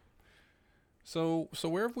 Oh. So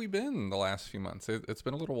where have we been the last few months? It's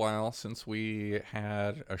been a little while since we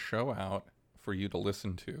had a show out for you to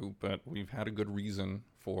listen to, but we've had a good reason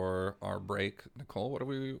for our break. Nicole, what have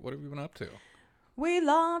we been up to? We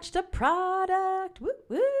launched a product. Woo,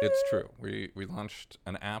 woo. It's true. We launched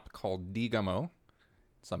an app called Digamo.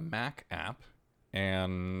 It's a Mac app,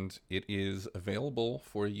 and it is available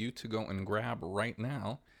for you to go and grab right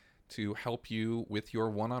now to help you with your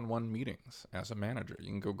one-on-one meetings as a manager. You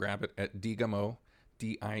can go grab it at Digamo,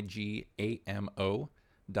 DIGAMO.app,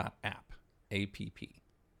 A-P-P.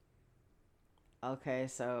 Okay,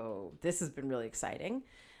 so this has been really exciting.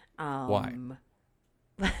 Why?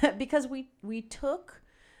 Because we took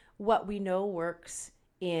what we know works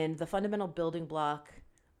in the fundamental building block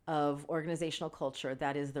of organizational culture,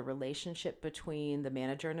 that is the relationship between the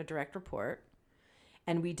manager and a direct report,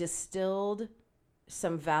 and we distilled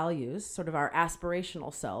some values, sort of our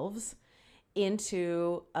aspirational selves,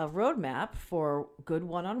 into a roadmap for good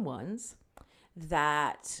one-on-ones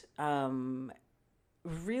that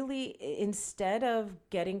really, instead of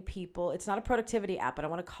getting people, it's not a productivity app, but I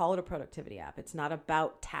want to call it a productivity app. It's not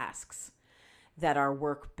about tasks that are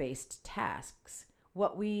work-based tasks.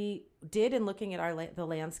 What we did in looking at the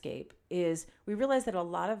landscape is we realized that a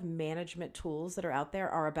lot of management tools that are out there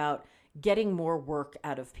are about getting more work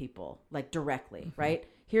out of people, like directly, right?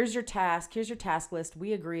 Here's your task. Here's your task list.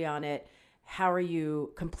 We agree on it. How are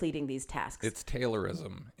you completing these tasks? It's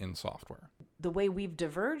Taylorism in software. The way we've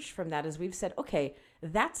diverged from that is we've said, okay,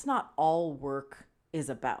 that's not all work is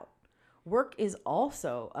about. Work is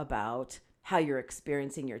also about how you're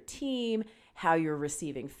experiencing your team, how you're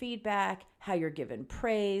receiving feedback, how you're given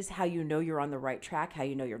praise, how you know you're on the right track, how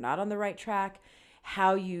you know you're not on the right track,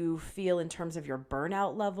 how you feel in terms of your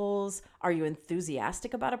burnout levels. Are you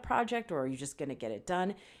enthusiastic about a project, or are you just going to get it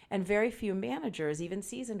done? And very few managers, even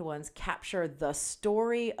seasoned ones, capture the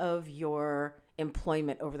story of your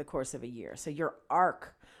employment over the course of a year. So your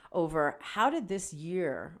arc over how did this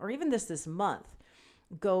year, or even this month,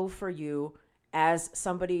 go for you as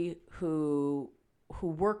somebody who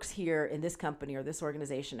works here in this company or this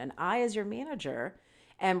organization. And I, as your manager,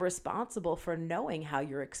 am responsible for knowing how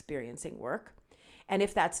you're experiencing work. And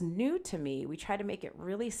if that's new to me, we try to make it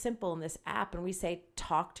really simple in this app. And we say,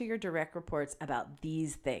 talk to your direct reports about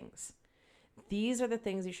these things. These are the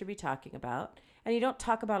things you should be talking about. And you don't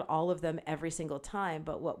talk about all of them every single time.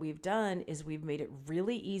 But what we've done is we've made it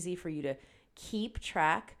really easy for you to keep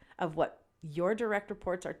track of what your direct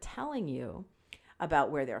reports are telling you about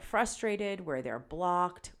where they're frustrated, where they're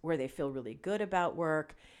blocked, where they feel really good about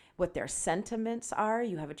work, what their sentiments are.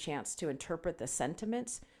 You have a chance to interpret the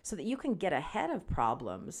sentiments so that you can get ahead of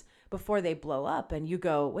problems before they blow up. And you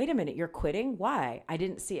go, wait a minute, you're quitting? Why? I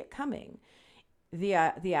didn't see it coming. The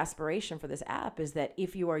aspiration for this app is that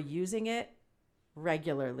if you are using it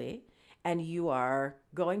regularly and you are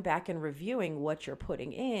going back and reviewing what you're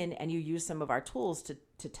putting in, and you use some of our tools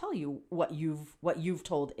to tell you what you've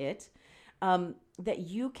told it, that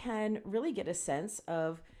you can really get a sense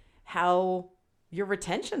of how your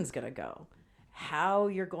retention's going to go, how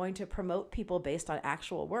you're going to promote people based on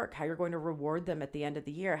actual work, how you're going to reward them at the end of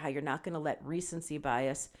the year, how you're not going to let recency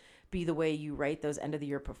bias be the way you write those end of the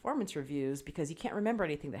year performance reviews, because you can't remember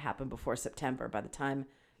anything that happened before September by the time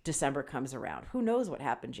December comes around. Who knows what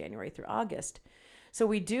happened January through August? So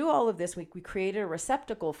we do all of this. We created a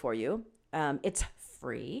receptacle for you. It's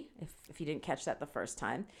free if you didn't catch that the first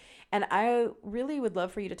time. And I really would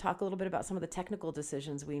love for you to talk a little bit about some of the technical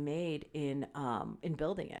decisions we made in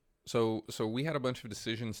building it. So we had a bunch of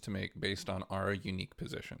decisions to make based on our unique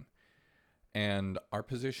position. And our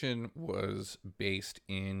position was based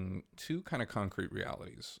in two kind of concrete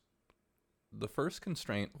realities. The first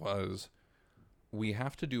constraint was we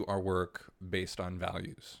have to do our work based on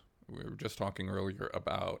values. We were just talking earlier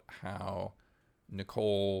about how,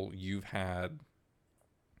 Nicole, you've had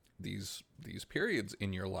these periods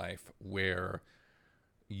in your life where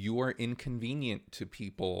you are inconvenient to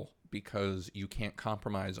people because you can't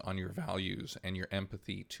compromise on your values and your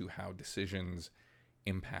empathy to how decisions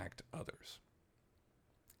impact others.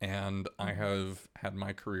 And I have had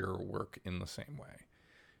my career work in the same way.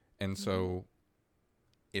 And so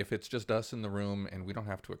if it's just us in the room and we don't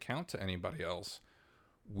have to account to anybody else,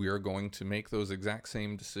 we're going to make those exact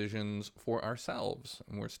same decisions for ourselves,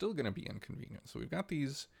 and we're still going to be inconvenient. So we've got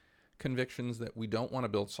these convictions that we don't want to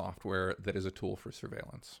build software that is a tool for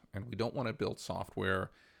surveillance. And we don't want to build software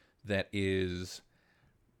that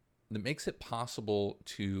makes it possible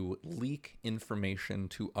to leak information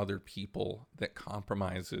to other people that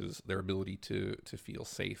compromises their ability to feel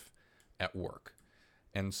safe at work.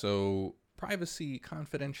 And so privacy,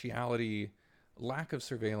 confidentiality, lack of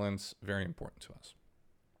surveillance, very important to us.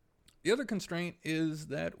 The other constraint is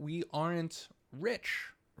that we aren't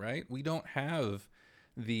rich, right? We don't have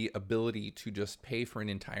the ability to just pay for an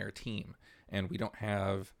entire team, and we don't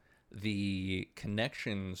have the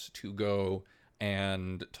connections to go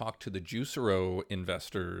and talk to the Juicero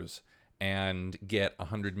investors and get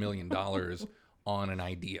 $100 million on an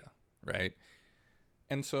idea, right?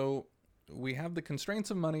 And so we have the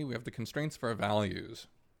constraints of money, we have the constraints of our values.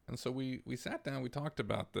 And so we sat down, we talked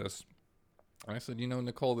about this. And I said,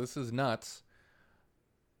 Nicole, this is nuts,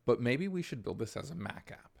 but maybe we should build this as a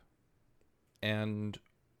Mac app. And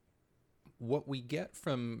what we get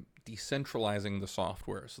from decentralizing the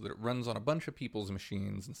software so that it runs on a bunch of people's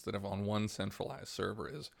machines instead of on one centralized server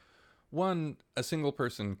is, one, a single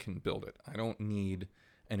person can build it. I don't need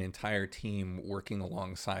an entire team working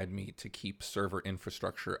alongside me to keep server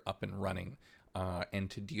infrastructure up and running and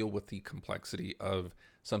to deal with the complexity of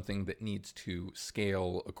something that needs to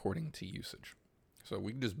scale according to usage. So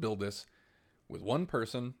we can just build this with one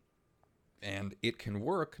person, and it can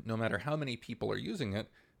work no matter how many people are using it,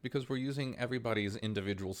 because we're using everybody's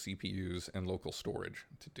individual CPUs and local storage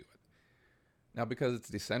to do it. Now, because it's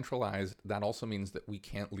decentralized, that also means that we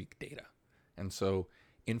can't leak data. And so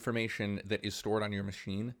information that is stored on your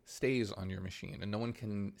machine stays on your machine, and no one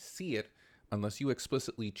can see it unless you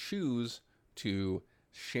explicitly choose to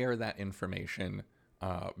share that information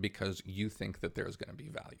because you think that there's going to be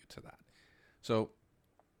value to that. So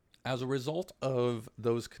as a result of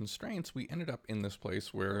those constraints, we ended up in this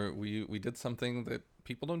place where we did something that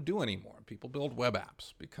people don't do anymore. People build web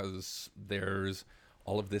apps because there's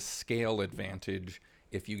all of this scale advantage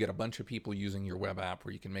if you get a bunch of people using your web app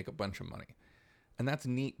where you can make a bunch of money. And that's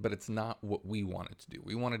neat, but it's not what we wanted to do.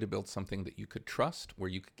 We wanted to build something that you could trust, where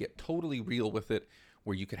you could get totally real with it,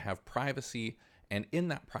 where you could have privacy, and in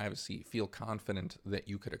that privacy, feel confident that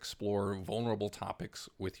you could explore vulnerable topics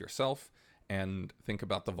with yourself and think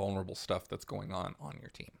about the vulnerable stuff that's going on your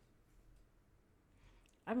team.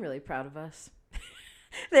 I'm really proud of us.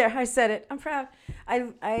 There, I said it. I'm proud.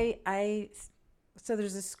 So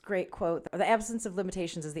there's this great quote: "The absence of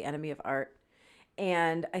limitations is the enemy of art."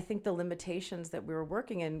 And I think the limitations that we were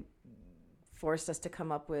working in forced us to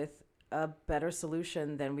come up with a better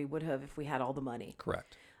solution than we would have if we had all the money.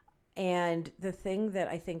 Correct. And the thing that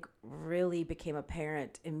I think really became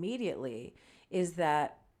apparent immediately is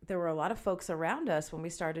that there were a lot of folks around us when we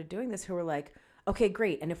started doing this who were like, okay,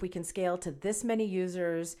 great. And if we can scale to this many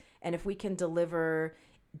users, and if we can deliver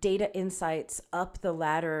data insights up the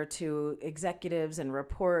ladder to executives and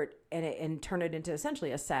report and turn it into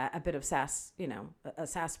essentially a bit of SaaS, a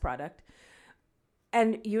SaaS product.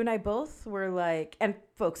 And you and I both were like, and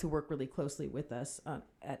folks who work really closely with us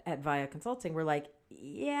at Via Consulting were like,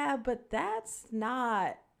 yeah, but that's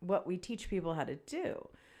not what we teach people how to do.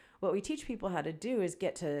 What we teach people how to do is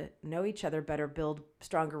get to know each other better, build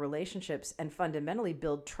stronger relationships, and fundamentally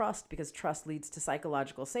build trust, because trust leads to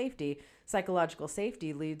psychological safety. Psychological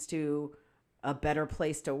safety leads to a better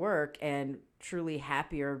place to work and truly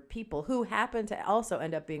happier people who happen to also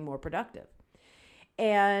end up being more productive.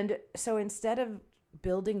 And so instead of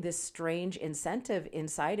building this strange incentive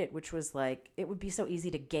inside it, which was like, it would be so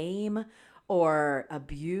easy to game or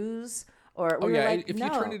abuse, or we were like, if no.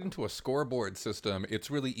 you turn it into a scoreboard system, it's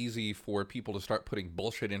really easy for people to start putting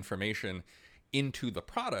bullshit information into the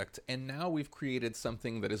product. And now we've created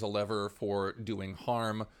something that is a lever for doing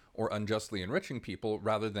harm or unjustly enriching people,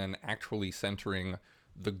 rather than actually centering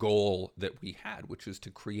the goal that we had, which is to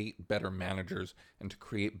create better managers and to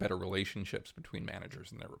create better relationships between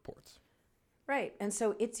managers and their reports. Right. And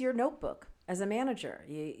so it's your notebook as a manager.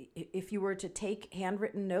 If you were to take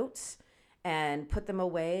handwritten notes and put them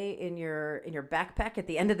away in your backpack at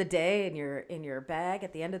the end of the day, in your bag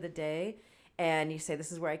at the end of the day, and you say,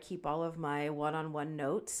 this is where I keep all of my one-on-one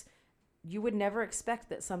notes, you would never expect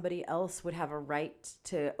that somebody else would have a right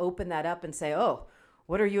to open that up and say, oh,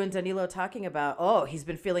 what are you and Danilo talking about? Oh, he's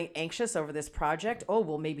been feeling anxious over this project. Oh,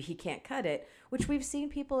 well, maybe he can't cut it, which we've seen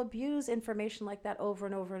people abuse information like that over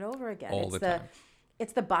and over and over again. All the time.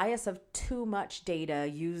 It's the bias of too much data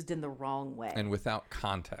used in the wrong way. And without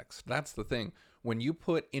context. That's the thing. When you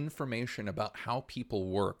put information about how people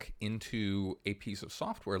work into a piece of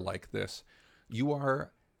software like this, you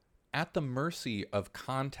are at the mercy of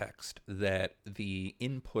context that the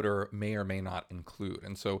inputter may or may not include.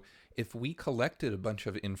 And so if we collected a bunch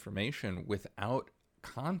of information without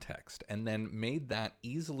context and then made that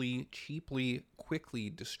easily, cheaply, quickly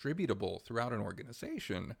distributable throughout an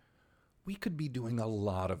organization, we could be doing a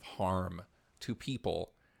lot of harm to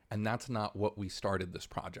people. And that's not what we started this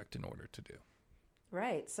project in order to do.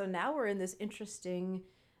 Right. So now we're in this interesting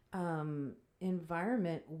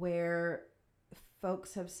environment where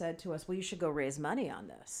folks have said to us, well, you should go raise money on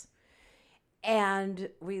this. And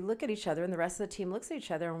we look at each other and the rest of the team looks at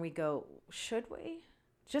each other and we go, should we?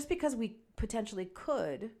 Just because we potentially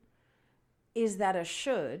could, is that a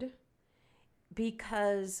should?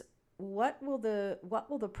 Because what will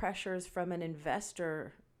the pressures from an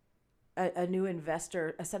investor, a new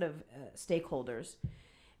investor, a set of stakeholders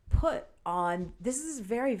put on this? Is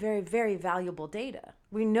very, very, very valuable data.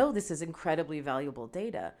 We know this is incredibly valuable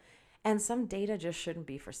data, and some data just shouldn't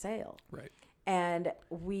be for sale. Right. And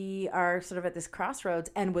we are sort of at this crossroads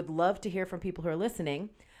and would love to hear from people who are listening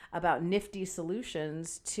about nifty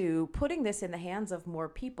solutions to putting this in the hands of more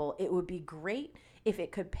people. It would be great if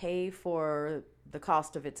it could pay for the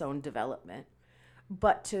cost of its own development,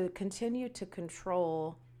 but to continue to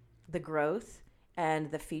control the growth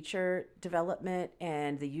and the feature development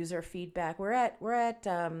and the user feedback. We're at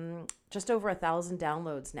just over 1,000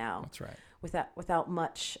 downloads now. That's right. Without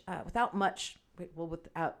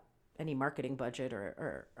any marketing budget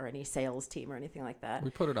or any sales team or anything like that. We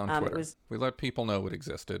put it on Twitter. We let people know it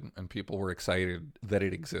existed, and people were excited that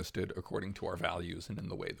it existed according to our values and in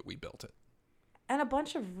the way that we built it. And a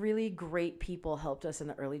bunch of really great people helped us in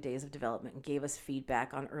the early days of development and gave us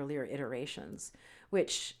feedback on earlier iterations,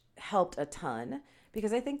 which helped a ton,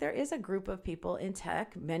 because I think there is a group of people in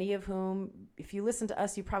tech, many of whom, if you listen to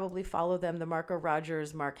us, you probably follow them, the Marco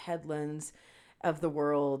Rogers, Mark Headlands of the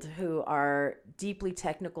world, who are deeply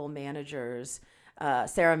technical managers,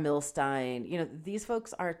 Sarah Milstein. These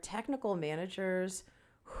folks are technical managers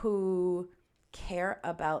who care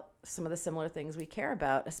about some of the similar things we care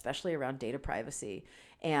about, especially around data privacy,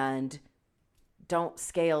 and don't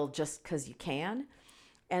scale just because you can.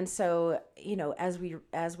 And so, as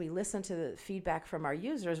we listen to the feedback from our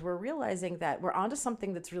users, we're realizing that we're onto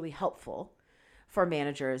something that's really helpful for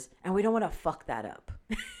managers, and we don't want to fuck that up.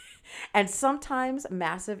 And sometimes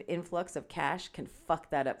massive influx of cash can fuck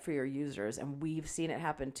that up for your users. And we've seen it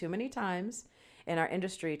happen too many times in our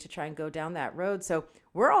industry to try and go down that road. So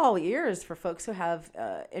we're all ears for folks who have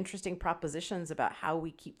interesting propositions about how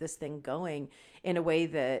we keep this thing going in a way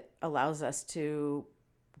that allows us to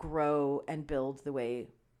grow and build the way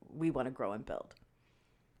we want to grow and build.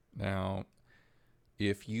 Now,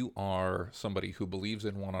 if you are somebody who believes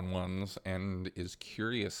in one-on-ones and is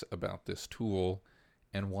curious about this tool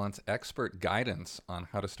and wants expert guidance on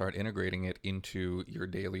how to start integrating it into your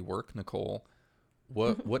daily work, Nicole,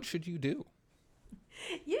 what should you do?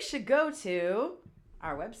 You should go to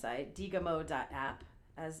our website, digamo.app,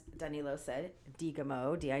 as Danilo said,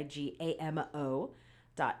 Digamo,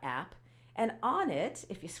 Digamo.app. And on it,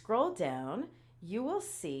 if you scroll down, you will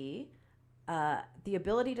see the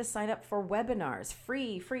ability to sign up for webinars,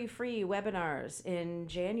 free webinars in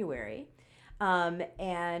January.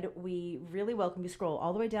 And we really welcome you. Scroll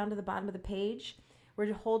all the way down to the bottom of the page.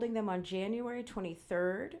 We're holding them on January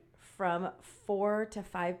 23rd from 4 to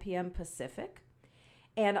 5 p.m. Pacific,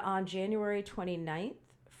 and on January 29th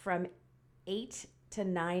from 8 to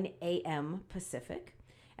 9 a.m. Pacific.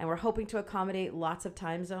 And we're hoping to accommodate lots of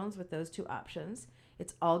time zones with those two options.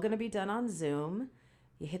 It's all going to be done on Zoom.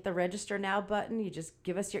 You hit the register now button. You just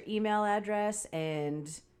give us your email address and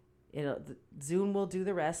Zoom will do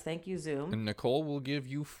the rest. Thank you, Zoom. And Nicole will give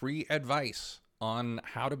you free advice on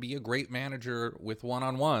how to be a great manager with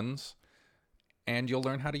one-on-ones, and you'll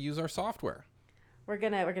learn how to use our software. We're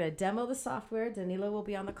gonna demo the software. Danilo will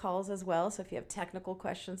be on the calls as well, so if you have technical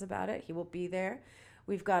questions about it, he will be there.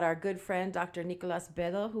 We've got our good friend, Dr. Nicolas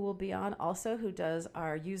Bello, who will be on also, who does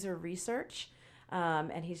our user research.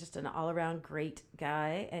 And he's just an all-around great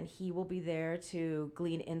guy, and he will be there to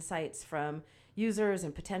glean insights from users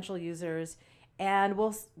and potential users, and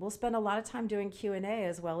we'll spend a lot of time doing Q&A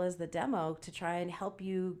as well as the demo to try and help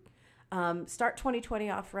you start 2020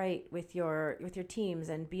 off right with your teams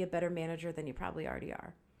and be a better manager than you probably already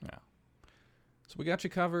are. Yeah. So we got you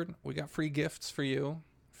covered. We got free gifts for you,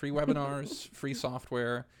 free webinars, free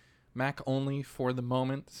software. Mac only for the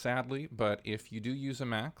moment, sadly, but if you do use a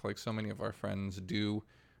Mac, like so many of our friends do,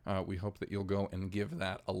 we hope that you'll go and give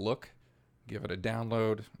that a look, give it a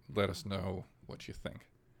download, let us know what you think.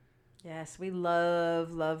 Yes, we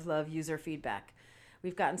love user feedback.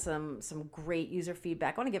 We've gotten some great user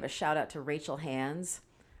feedback. I want to give a shout out to Rachel Hands,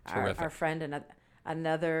 our friend and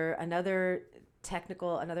another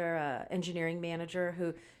technical, engineering manager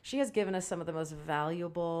who she has given us some of the most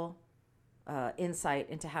valuable insight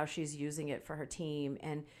into how she's using it for her team.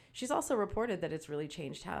 And she's also reported that it's really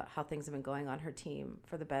changed how things have been going on her team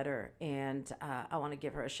for the better. And I want to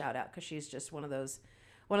give her a shout out because she's just one of those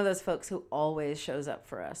folks who always shows up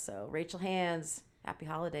for us. So Rachel Hands, happy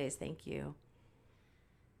holidays. Thank you.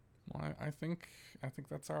 Well, I think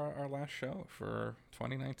that's our last show for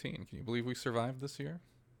 2019. Can you believe we survived this year?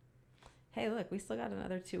 Hey, look, we still got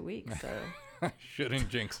another 2 weeks. So shouldn't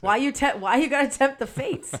jinx it. Why you gotta tempt the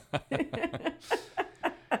fates?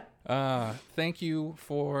 Thank you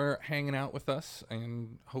for hanging out with us,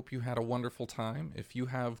 and hope you had a wonderful time. If you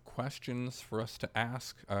have questions for us to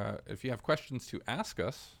ask, if you have questions to ask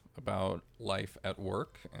us about life at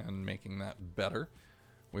work and making that better,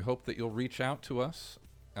 we hope that you'll reach out to us.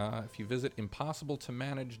 If you visit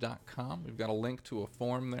impossibletomanage.com, we've got a link to a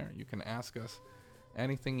form there. You can ask us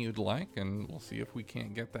anything you'd like, and we'll see if we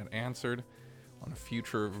can't get that answered on a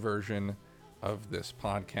future version of this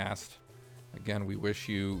podcast. Again, we wish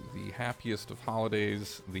you the happiest of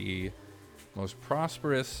holidays, the most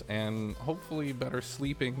prosperous and hopefully better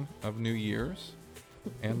sleeping of New Year's,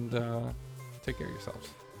 and take care of yourselves.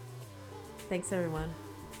 Thanks, everyone.